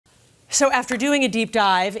So after doing a deep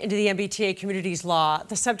dive into the MBTA Communities Law,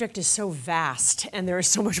 the subject is so vast and there is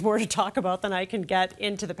so much more to talk about than I can get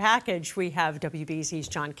into the package. We have WBZ's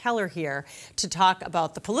John Keller here to talk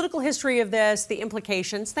about the political history of this, the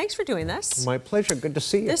implications. Thanks for doing this. My pleasure. Good to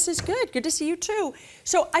see you. This is good. Good to see you too.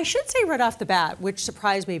 So I should say right off the bat, which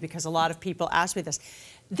surprised me because a lot of people ask me this,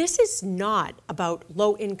 this is not about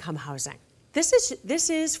low-income housing. This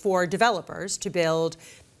is for developers to build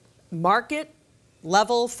market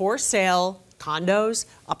level for sale condos,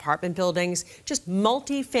 apartment buildings, just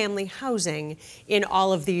multi-family housing in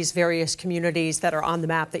all of these various communities that are on the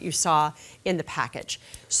map that you saw in the package.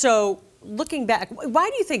 So looking back,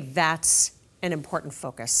 why do you think that's an important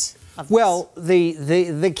focus of this? Well,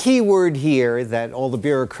 the key word here that all the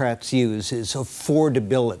bureaucrats use is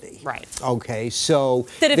affordability. Right. Okay, so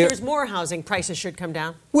that if there's more housing, prices should come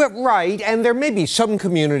down? Well, right, and there may be some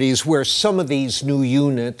communities where some of these new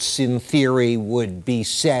units, in theory, would be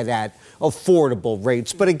set at affordable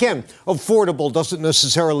rates. But again, affordable doesn't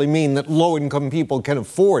necessarily mean that low-income people can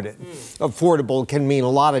afford it. Affordable can mean a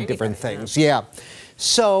lot of different things, yeah.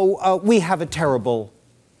 So we have a terrible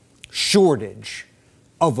shortage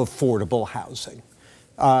of affordable housing.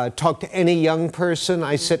 Talk to any young person.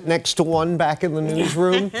 I sit next to one back in the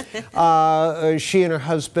newsroom. She and her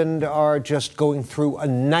husband are just going through a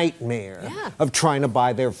nightmare of trying to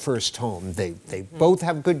buy their first home. They both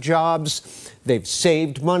have good jobs. They've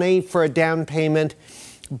saved money for a down payment.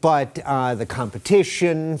 But the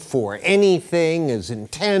competition for anything is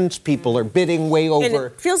intense. People are bidding way over. And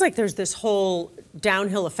it feels like there's this whole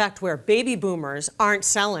downhill effect where baby boomers aren't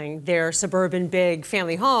selling their suburban big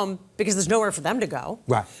family home because there's nowhere for them to go.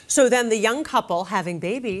 Right. So then the young couple having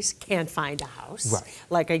babies can't find a house,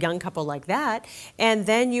 like a young couple like that. And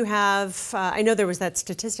then you have, I know there was that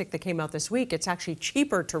statistic that came out this week, it's actually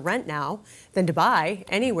cheaper to rent now than to buy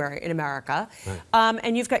anywhere in America. Right.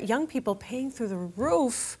 And you've got young people paying through the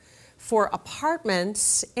roof for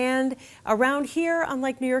apartments, and around here,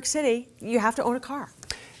 unlike New York City, you have to own a car.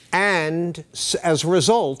 And as a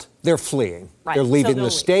result, they're fleeing. Right. They're leaving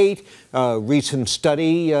the state. A recent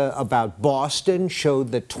study about Boston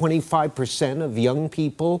showed that 25% of young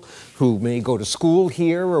people who may go to school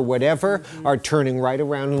here or whatever are turning right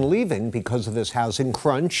around and leaving because of this housing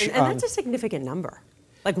crunch. And that's a significant number.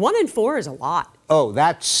 Like 1 in 4 is a lot. Oh,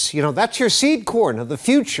 that's your seed corn of the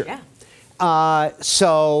future. Yeah.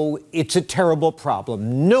 So it's a terrible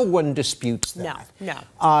problem. No one disputes that. No.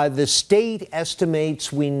 The state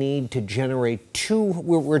estimates we need to generate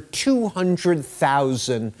we're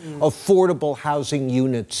 200,000 affordable housing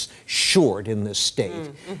units short in this state.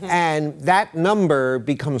 And that number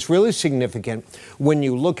becomes really significant when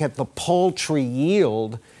you look at the paltry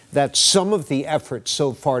yield that some of the efforts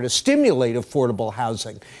so far to stimulate affordable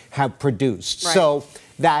housing have produced. Right. So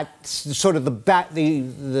that's sort of the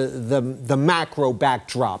macro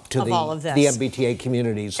backdrop to the MBTA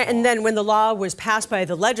Communities Law. And then when the law was passed by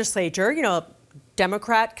the legislature, you know,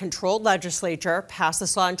 Democrat-controlled legislature passed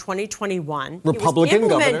this law in 2021. Republican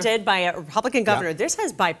governor. It was implemented by a Republican governor. Yep. This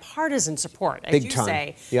has bipartisan support, as you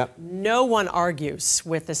say. Yep. No one argues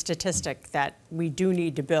with the statistic that we do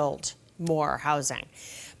need to build more housing.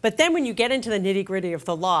 But then when you get into the nitty-gritty of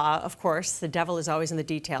the law, of course, the devil is always in the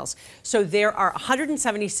details. So there are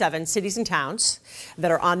 177 cities and towns that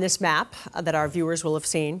are on this map that our viewers will have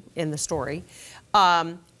seen in the story.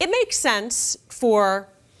 It makes sense for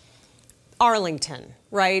Arlington,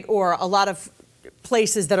 right, or a lot of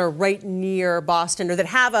places that are right near Boston or that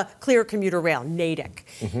have a clear commuter rail, Natick.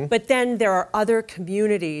 But then there are other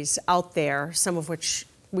communities out there, some of which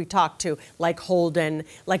we talked to, like Holden,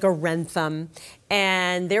 like a Rentham,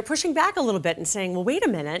 and they're pushing back a little bit and saying, well, wait a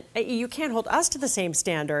minute, you can't hold us to the same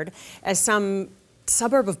standard as some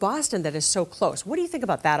suburb of Boston that is so close. What do you think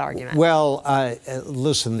about that argument? Well,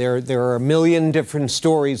 listen, there are a million different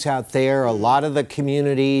stories out there. A lot of the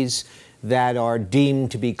communities that are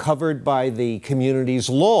deemed to be covered by the communities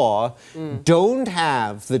law don't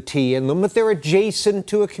have the T in them, but they're adjacent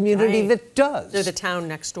to a community that does. They're the town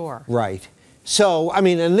next door. Right. So, I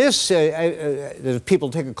mean, and this, if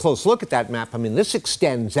people take a close look at that map, I mean, this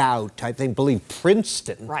extends out, I believe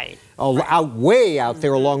Princeton. Right. Way out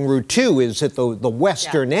there along Route 2 is at the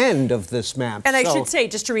western end of this map. And I should say,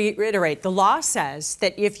 just to reiterate, the law says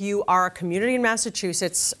that if you are a community in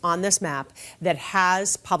Massachusetts on this map that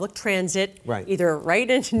has public transit, either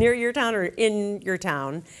right near your town or in your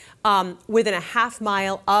town, within a half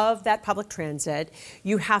mile of that public transit,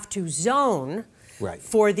 you have to zone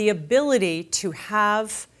for the ability to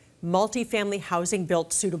have multifamily housing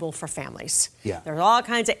built suitable for families. There's all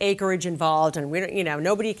kinds of acreage involved, and we don't, you know,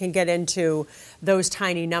 nobody can get into those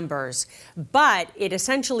tiny numbers. But it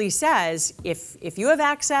essentially says if you have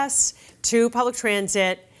access to public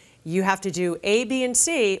transit, you have to do A, B, and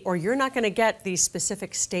C, or you're not going to get these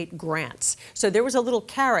specific state grants. So there was a little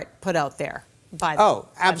carrot put out there by the Oh,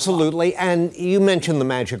 absolutely. And you mentioned the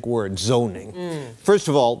magic word, zoning. First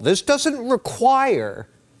of all, this doesn't require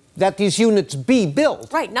that these units be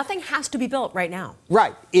built. Right. Nothing has to be built right now.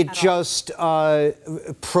 Right. It just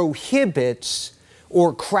prohibits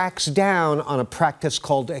or cracks down on a practice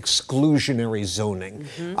called exclusionary zoning.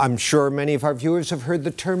 I'm sure many of our viewers have heard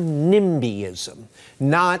the term NIMBYism.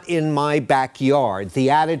 Not in my backyard. The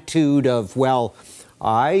attitude of, well,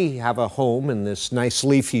 I have a home in this nice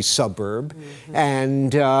leafy suburb,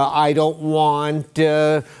 and I don't want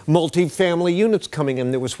multifamily units coming in.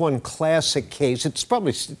 There was one classic case, it's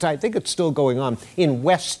probably, I think it's still going on, in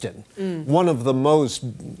Weston, one of the most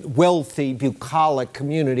wealthy, bucolic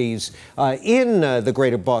communities in the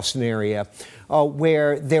greater Boston area,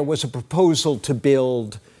 where there was a proposal to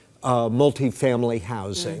build multifamily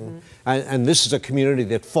housing. And this is a community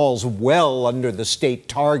that falls well under the state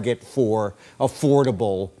target for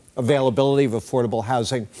availability of affordable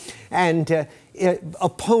housing. And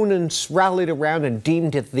opponents rallied around and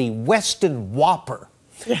deemed it the Weston Whopper.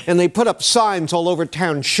 And they put up signs all over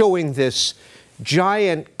town showing this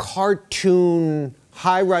giant cartoon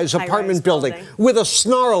high-rise apartment building with a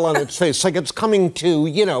snarl on its face, like it's coming to,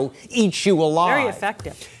 you know, eat you alive. Very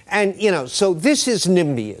effective. And, you know, so this is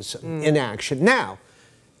NIMBYism in action. Now,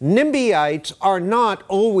 NIMBYites are not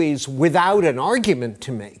always without an argument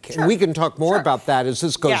to make. And we can talk more about that as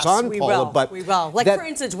this goes on, Paula. But we will. Like, for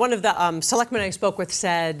instance, one of the selectmen I spoke with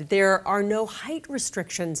said there are no height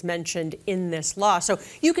restrictions mentioned in this law. So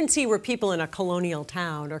you can see where people in a colonial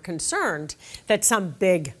town are concerned that some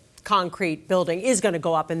big concrete building is going to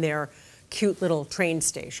go up in their cute little train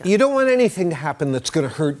station. You don't want anything to happen that's going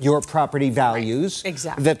to hurt your property values,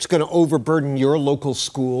 exactly. That's going to overburden your local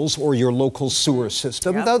schools or your local sewer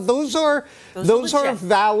system. Those are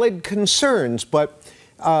valid concerns, but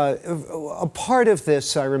a part of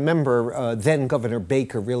this, I remember then Governor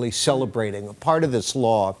Baker really celebrating, a part of this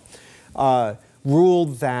law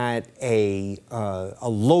ruled that a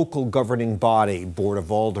local governing body, Board of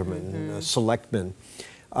Aldermen, selectmen,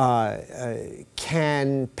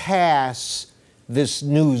 can pass this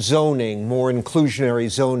new zoning, more inclusionary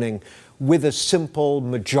zoning, with a simple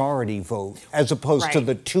majority vote, as opposed to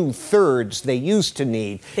the 2/3 they used to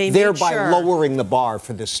need, thereby lowering the bar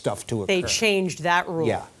for this stuff to occur. They changed that rule.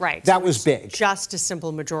 Yeah, right. That was big. Just a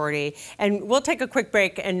simple majority. And we'll take a quick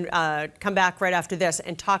break and come back right after this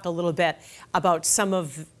and talk a little bit about some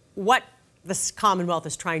of what this Commonwealth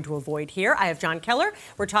is trying to avoid here. I have John Keller.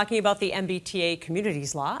 We're talking about the MBTA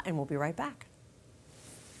Communities Law, and we'll be right back.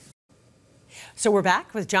 So we're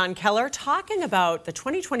back with John Keller talking about the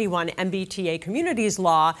 2021 MBTA Communities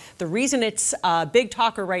Law. The reason it's a big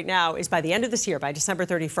talker right now is by the end of this year, by December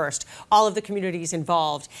 31st, all of the communities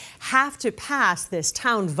involved have to pass this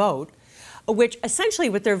town vote, which essentially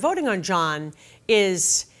what they're voting on, John,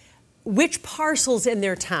 is which parcels in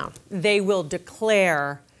their town they will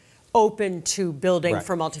declare open to building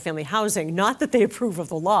for multifamily housing. Not that they approve of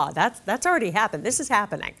the law. That's already happened. This is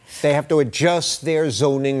happening. They have to adjust their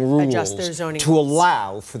zoning rules to rules.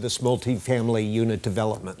 allow for this multifamily unit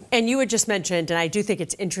development. And you had just mentioned, and I do think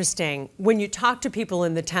it's interesting, when you talk to people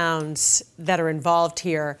in the towns that are involved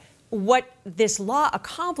here, what this law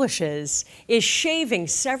accomplishes is shaving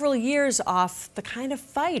several years off the kind of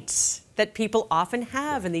fights that people often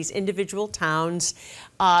have in these individual towns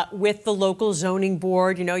with the local zoning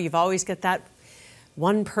board. You know, you've always got that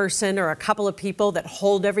one person or a couple of people that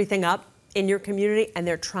hold everything up in your community, and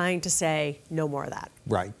they're trying to say no more of that.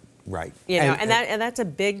 Right. Right. You know, and that's a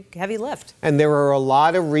big, heavy lift. And there are a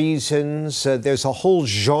lot of reasons. There's a whole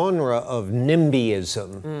genre of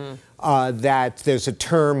NIMBYism that there's a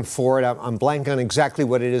term for it. I'm blank on exactly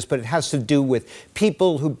what it is, but it has to do with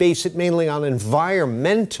people who base it mainly on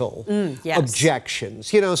environmental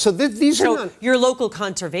objections. You know, so these are not... your local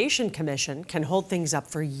conservation commission can hold things up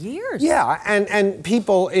for years. Yeah, and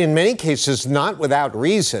people, in many cases, not without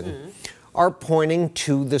reason, are pointing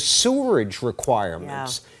to the sewerage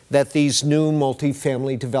requirements that these new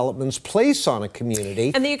multifamily developments place on a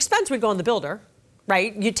community. And the expense would go on the builder,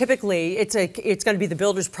 right? You typically, it's going to be the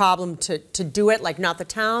builder's problem to do it, like not the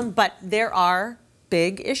town, but there are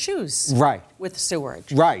big issues with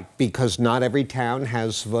sewerage. Right, because not every town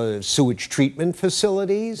has sewage treatment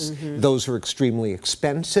facilities. Those are extremely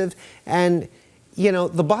expensive. And, you know,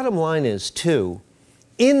 the bottom line is, too,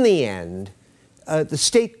 in the end, the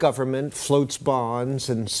state government floats bonds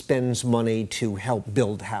and spends money to help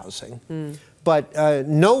build housing. But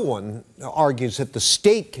no one argues that the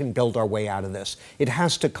state can build our way out of this. It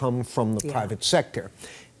has to come from the private sector.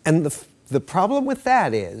 And the problem with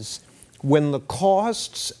that is when the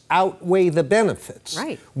costs outweigh the benefits,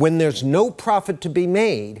 right, when there's no profit to be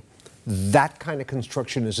made, that kind of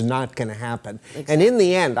construction is not going to happen. Exactly. And in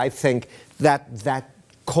the end, I think that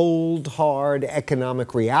cold, hard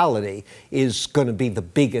economic reality is going to be the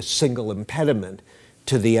biggest single impediment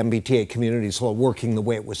to the MBTA Communities Law working the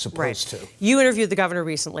way it was supposed to. You interviewed the governor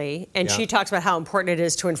recently, and she talks about how important it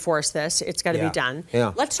is to enforce this. It's got to be done.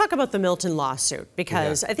 Let's talk about the Milton lawsuit,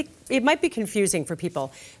 because I think it might be confusing for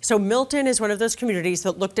people. So Milton is one of those communities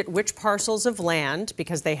that looked at which parcels of land,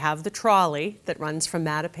 because they have the trolley that runs from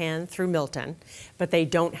Mattapan through Milton, but they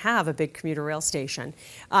don't have a big commuter rail station.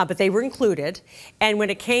 But they were included. And when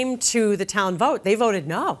it came to the town vote, they voted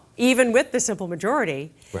no, even with the simple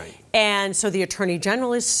majority. Right. And so the Attorney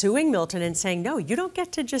General is suing Milton and saying, no, you don't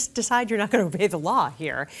get to just decide you're not going to obey the law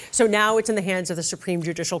here. So now it's in the hands of the Supreme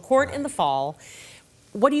Judicial Court in the fall.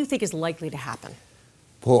 What do you think is likely to happen?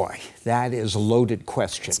 Boy, that is a loaded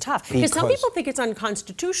question. It's tough, because some people think it's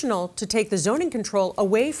unconstitutional to take the zoning control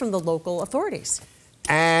away from the local authorities.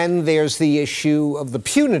 And there's the issue of the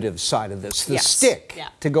punitive side of this, the stick,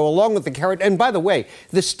 to go along with the carrot. And by the way,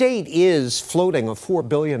 the state is floating a $4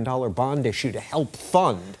 billion bond issue to help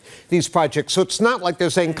fund these projects. So it's not like they're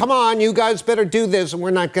saying, come on, you guys better do this, and we're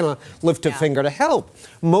not going to lift a finger to help.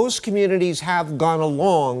 Most communities have gone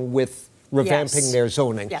along with revamping their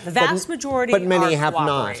zoning. Yeah, the vast majority but many are have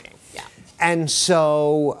not. Yeah. And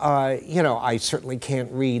so, you know, I certainly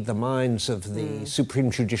can't read the minds of the Supreme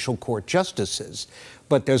Judicial Court justices,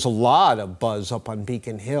 but there's a lot of buzz up on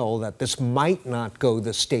Beacon Hill that this might not go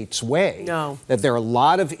the state's way. No. That there are a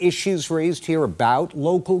lot of issues raised here about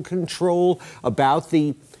local control, about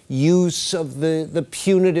the use of the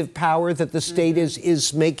punitive power that the state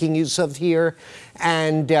is making use of here.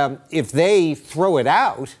 And if they throw it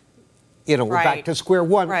out, you know, we're back to square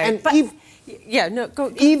one. Right. And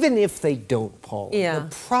go. Even if they don't, Paula,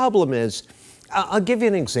 the problem is, I'll give you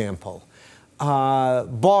an example.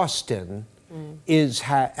 Boston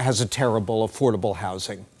has a terrible affordable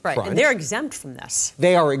housing crunch. And they're exempt from this.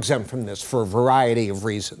 They are exempt from this for a variety of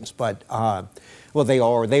reasons, but well, they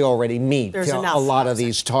already meet a lot of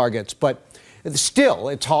these targets. But still,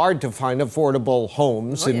 it's hard to find affordable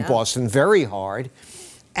homes in Boston, very hard.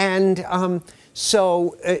 And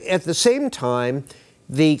so at the same time,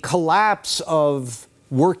 the collapse of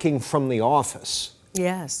working from the office.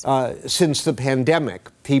 Since the pandemic,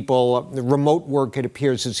 remote work, it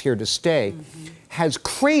appears, is here to stay, has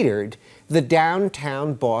cratered the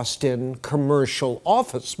downtown Boston commercial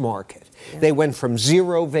office market. They went from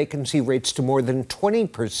 0 vacancy rates to more than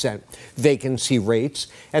 20% vacancy rates,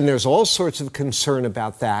 and there's all sorts of concern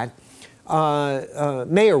about that.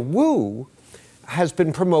 Mayor Wu has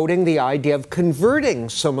been promoting the idea of converting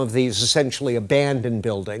some of these essentially abandoned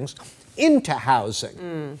buildings into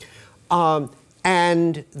housing.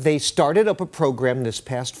 And they started up a program this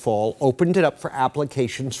past fall, opened it up for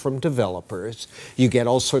applications from developers. You get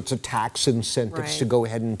all sorts of tax incentives to go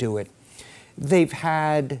ahead and do it. They've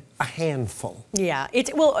had a handful.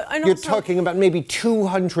 You're talking about maybe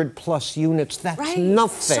 200 plus units. That's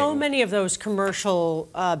nothing. So many of those commercial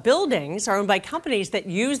buildings are owned by companies that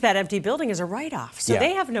use that empty building as a write-off. So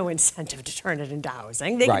they have no incentive to turn it into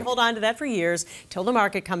housing. They can hold on to that for years till the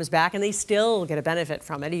market comes back, and they still get a benefit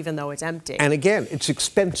from it, even though it's empty. And again, it's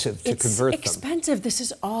expensive to convert them. It's expensive. This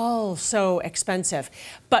is all so expensive.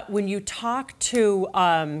 But when you talk to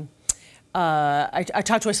I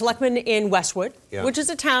talked to a selectman in Westwood, which is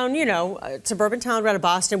a town, you know, a suburban town around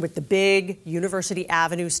Boston with the big University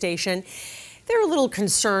Avenue station. They're a little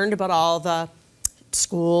concerned about all the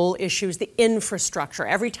school issues, the infrastructure.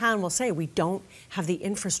 Every town will say, we don't have the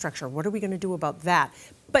infrastructure. What are we going to do about that?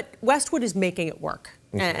 But Westwood is making it work,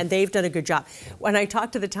 and they've done a good job. When I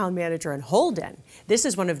talked to the town manager in Holden, this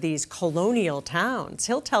is one of these colonial towns.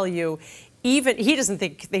 He'll tell you, even he doesn't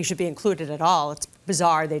think they should be included at all. It's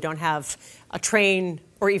bizarre. They don't have a train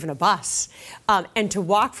or even a bus. And to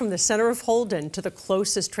walk from the center of Holden to the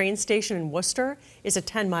closest train station in Worcester is a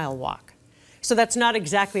 10-mile walk. So that's not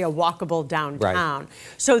exactly a walkable downtown.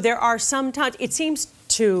 So there are some towns, it seems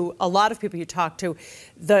to a lot of people you talk to,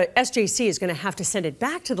 the SJC is going to have to send it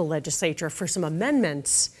back to the legislature for some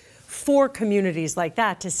amendments for communities like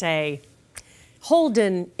that to say,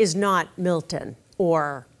 Holden is not Milton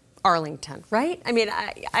or Arlington, right? I mean,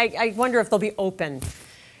 I wonder if they'll be open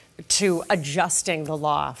to adjusting the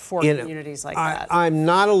law for communities like that. I'm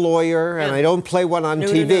not a lawyer, and I don't play one on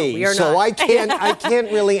TV, so I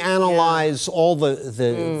can't really analyze all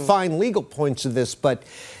the fine legal points of this. But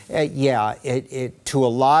to a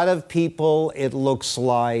lot of people, it looks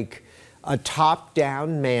like a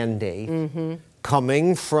top-down mandate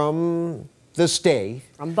coming from the state.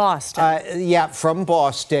 From Boston. Yeah, from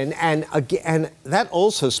Boston. And that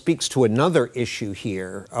also speaks to another issue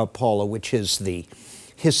here, Paula, which is the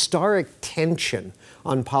historic tension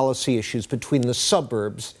on policy issues between the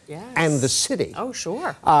suburbs and the city. Oh,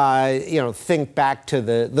 sure. Think back to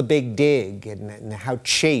the Big Dig and how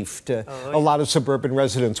chafed a lot of suburban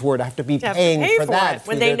residents were to have to be paying for that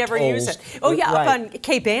when they never use it. Oh, yeah, right. Up on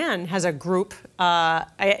Cape Ann has a group,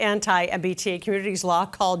 anti-MBTA Communities Law,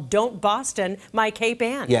 called Don't Boston My Cape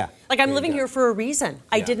Ann. Yeah. Like, I'm living here for a reason. Yeah.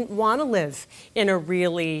 I didn't want to live in a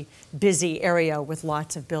really busy area with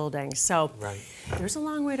lots of buildings. So there's a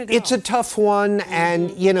long way to go. It's a tough one, and,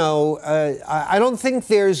 I don't think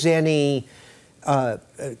there's any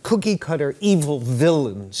cookie-cutter evil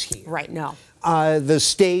villains here. Right, no. The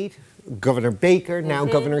state, Governor Baker, now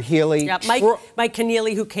Governor Healy. Yeah, Mike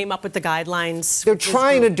Keneally, who came up with the guidelines. They're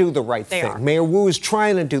trying to do the right thing. Are. Mayor Wu is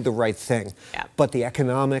trying to do the right thing. Yeah. But the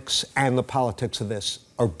economics and the politics of this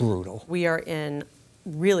are brutal. We are in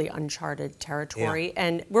really uncharted territory,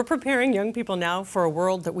 and we're preparing young people now for a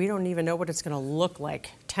world that we don't even know what it's going to look like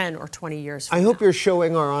 10 or 20 years from now. I hope you're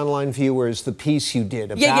showing our online viewers the piece you did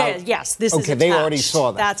about... Yes, this is attached. Okay, they already saw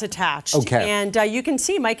that. That's attached. Okay. And you can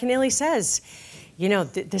see Mike Keneally says,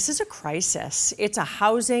 this is a crisis. It's a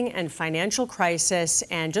housing and financial crisis,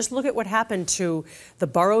 and just look at what happened to the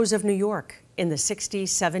boroughs of New York in the 60s,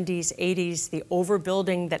 70s, 80s, the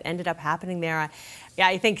overbuilding that ended up happening there. Yeah,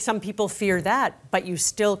 I think some people fear that, but you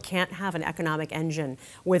still can't have an economic engine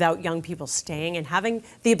without young people staying and having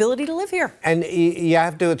the ability to live here. And you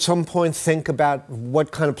have to, at some point, think about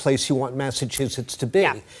what kind of place you want Massachusetts to be.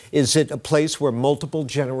 Yeah. Is it a place where multiple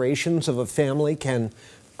generations of a family can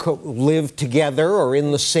live together or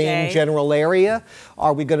in the same general area?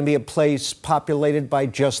 Are we going to be a place populated by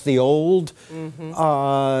just the old,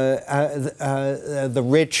 the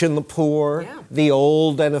rich and the poor, the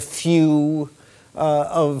old and a few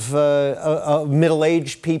of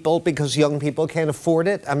middle-aged people because young people can't afford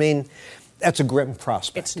it? I mean, that's a grim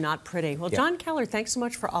prospect. It's not pretty. Well, John Keller, thanks so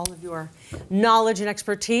much for all of your knowledge and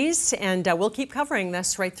expertise, and we'll keep covering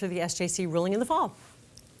this right through the SJC ruling in the fall.